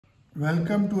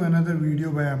Welcome to another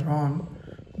video by Abron.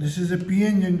 This is a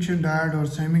PN junction diode or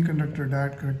semiconductor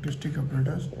diode characteristic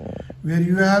apparatus where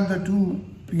you have the two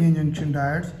PN junction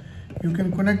diodes. You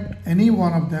can connect any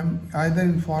one of them either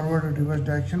in forward or reverse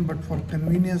direction, but for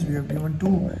convenience we have given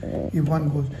two if one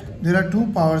goes. There are two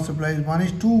power supplies. One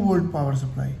is 2-volt power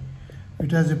supply.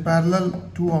 It has a parallel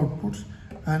two outputs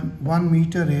and 1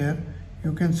 meter here.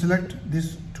 You can select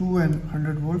this 2 and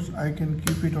 100 volts. I can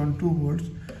keep it on 2 volts.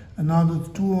 And now the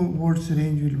 2 volts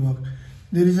range will work.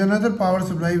 There is another power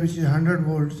supply which is 100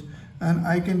 volts and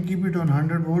I can keep it on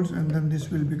 100 volts, and then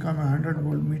this will become a 100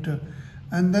 volt meter.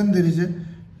 And then there is a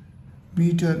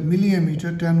meter,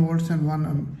 milliammeter, 10 volts and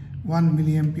 1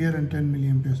 milliampere and 10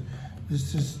 milliamperes.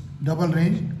 This is double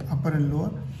range, upper and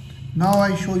lower. Now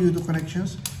I show you the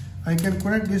connections. I can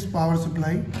connect this power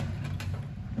supply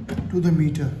to the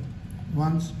meter.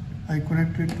 Once I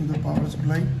connect it to the power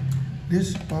supply,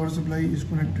 this power supply is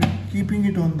connected, keeping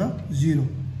it on the 0.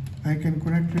 I can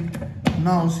connect it.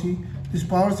 Now see, this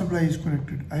power supply is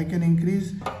connected. I can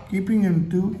increase, keeping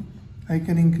into, I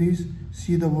can increase.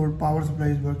 See, the word power supply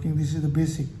is working. This is the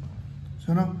basic.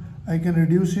 So now I can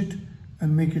reduce it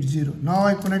and make it 0. Now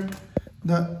I connect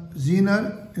the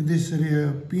zener, this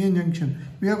PN junction.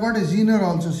 We have got a zener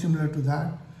also similar to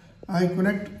that. I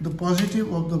connect the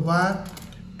positive of the wire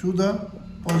to the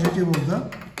positive of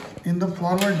the, in the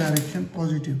forward direction,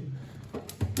 positive.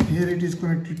 Here it is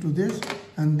connected to this,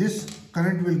 and this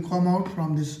current will come out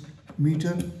from this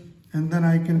meter, and then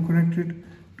I can connect it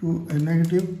to a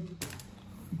negative.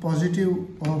 Positive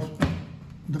of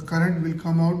the current will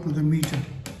come out to the meter.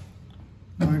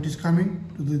 Now it is coming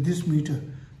to this meter.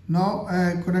 Now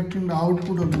I am connecting the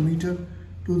output of the meter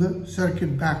to the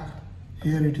circuit back.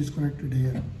 Here it is connected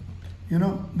here.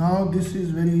 Now this is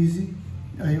very easy.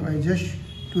 I just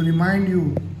to remind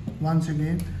you once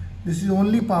again, this is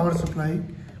only power supply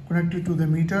connected to the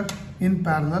meter in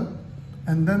parallel,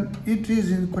 and then it is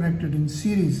connected in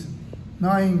series. Now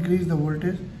I increase the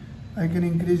voltage. I can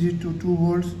increase it to 2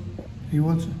 volts, 3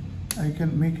 volts. I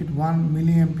can make it 1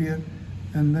 milliampere,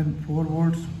 and then 4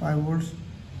 volts, 5 volts.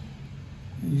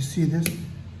 You see this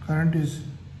current is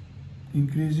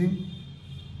increasing.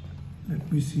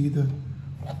 Let me see, the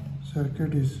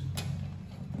circuit is,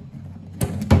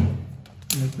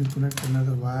 let me connect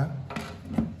another wire.